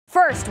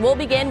First, we'll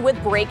begin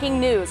with breaking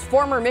news.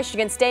 Former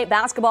Michigan State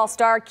basketball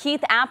star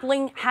Keith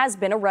Appling has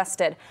been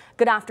arrested.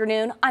 Good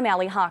afternoon, I'm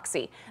Allie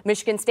Hoxie.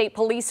 Michigan State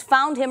Police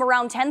found him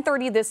around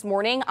 10:30 this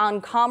morning on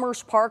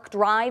Commerce Park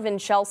Drive in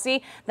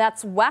Chelsea.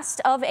 That's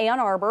west of Ann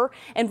Arbor.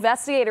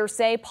 Investigators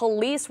say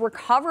police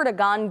recovered a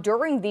gun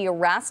during the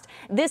arrest.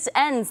 This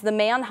ends the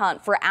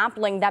manhunt for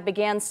Appling that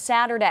began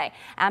Saturday.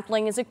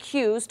 Appling is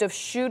accused of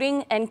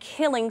shooting and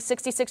killing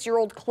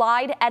 66-year-old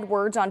Clyde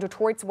Edwards on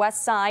Detroit's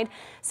west side.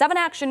 7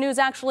 Action News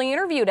actually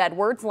interviewed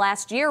Edwards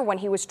last year when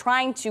he was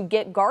trying to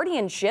get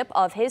guardianship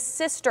of his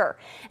sister.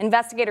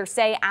 Investigators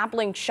say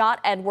Appling shot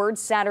Edwards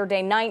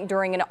Saturday night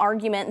during an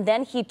argument.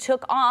 Then he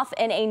took off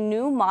in a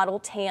new model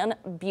tan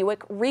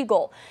Buick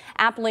Regal.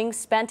 Appling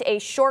spent a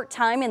short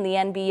time in the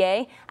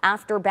NBA.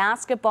 After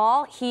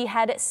basketball, he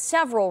had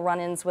several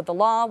run-ins with the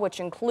law, which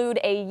include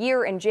a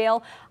year in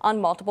jail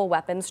on multiple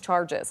weapons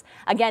charges.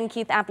 Again,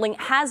 Keith Appling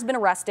has been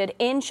arrested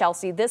in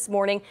Chelsea this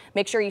morning.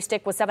 Make sure you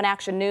stick with 7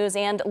 Action News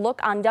and look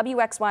on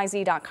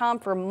WXYZ.com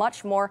for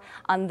much more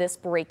on this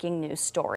breaking news story.